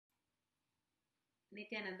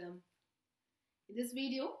Nityanandam. In this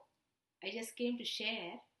video, I just came to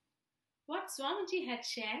share what Swamiji had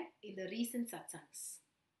shared in the recent satsangs.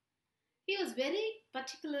 He was very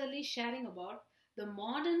particularly sharing about the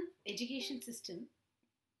modern education system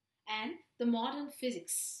and the modern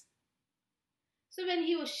physics. So when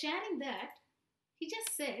he was sharing that, he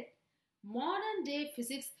just said modern day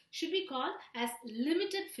physics should be called as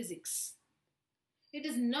limited physics. It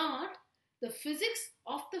is not the physics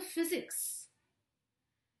of the physics.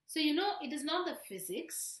 So it is not the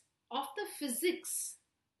physics of the physics.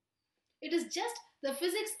 It is just the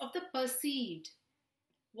physics of the perceived.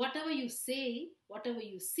 Whatever you say, whatever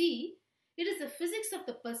you see, it is the physics of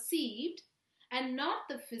the perceived and not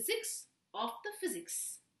the physics of the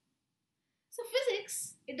physics. So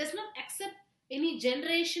physics, it does not accept any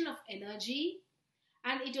generation of energy,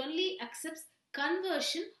 and it only accepts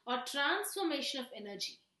conversion or transformation of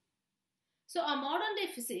energy. So our modern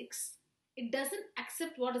day physics, it doesn't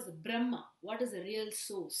accept what is Brahma, what is the real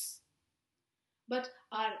source. But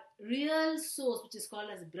our real source, which is called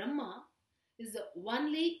as Brahma, is the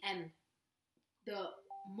only and the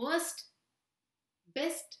most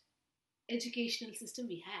best educational system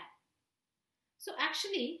we have. So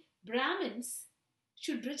actually, Brahmins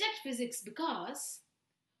should reject physics because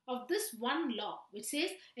of this one law which says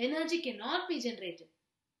energy cannot be generated.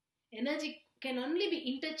 Energy can only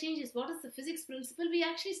be interchanged. What is the physics principle we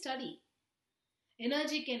actually study?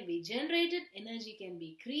 Energy can be generated, energy can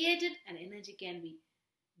be created, and energy can be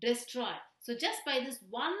destroyed. So just by this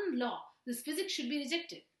one law, this physics should be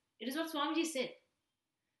rejected. It is what Swamiji said.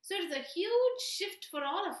 So it is a huge shift for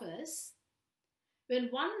all of us when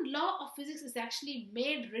one law of physics is actually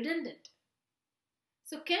made redundant.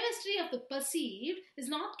 So chemistry of the perceived is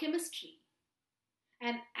not chemistry.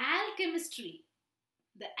 And alchemistry,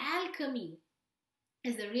 the alchemy,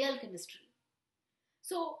 is the real chemistry.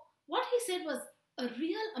 So what he said was a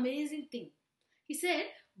real amazing thing. He said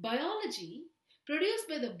biology produced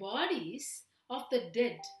by the bodies of the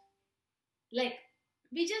dead. Like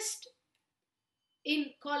we just in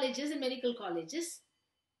colleges, in medical colleges,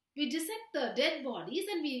 we dissect the dead bodies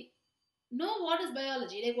and we know what is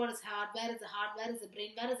biology, like what is heart, where is the heart, where is the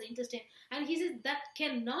brain, where is the intestine. And he says that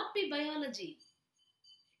cannot be biology.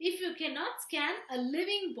 If you cannot scan a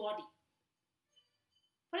living body.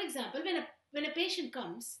 For example, when a patient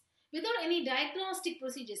comes, without any diagnostic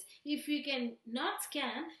procedures, if you cannot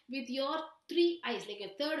scan with your three eyes, like your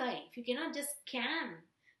third eye, if you cannot just scan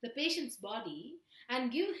the patient's body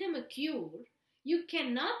and give him a cure, you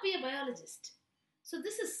cannot be a biologist. So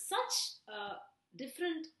this is such a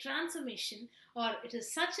different transformation, or it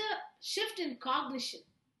is such a shift in cognition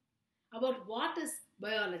about what is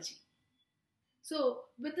biology. So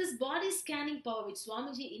with this body scanning power which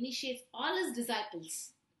Swamiji initiates all his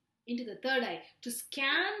disciples into the third eye to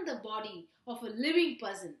scan the body of a living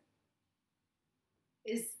person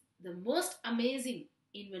is the most amazing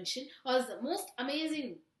invention, or is the most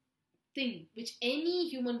amazing thing which any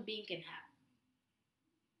human being can have.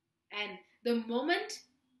 And the moment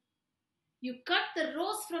you cut the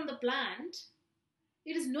rose from the plant,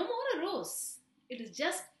 it is no more a rose. It is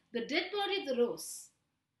just the dead body of the rose.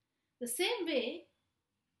 The same way,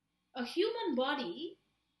 a human body,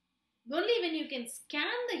 only when you can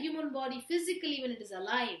scan the human body physically when it is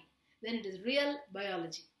alive, then it is real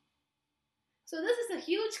biology. So this is a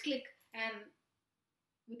huge click, and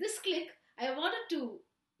with this click, I wanted to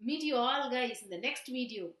meet you all guys in the next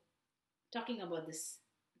video talking about this.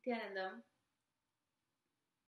 Nityanandam.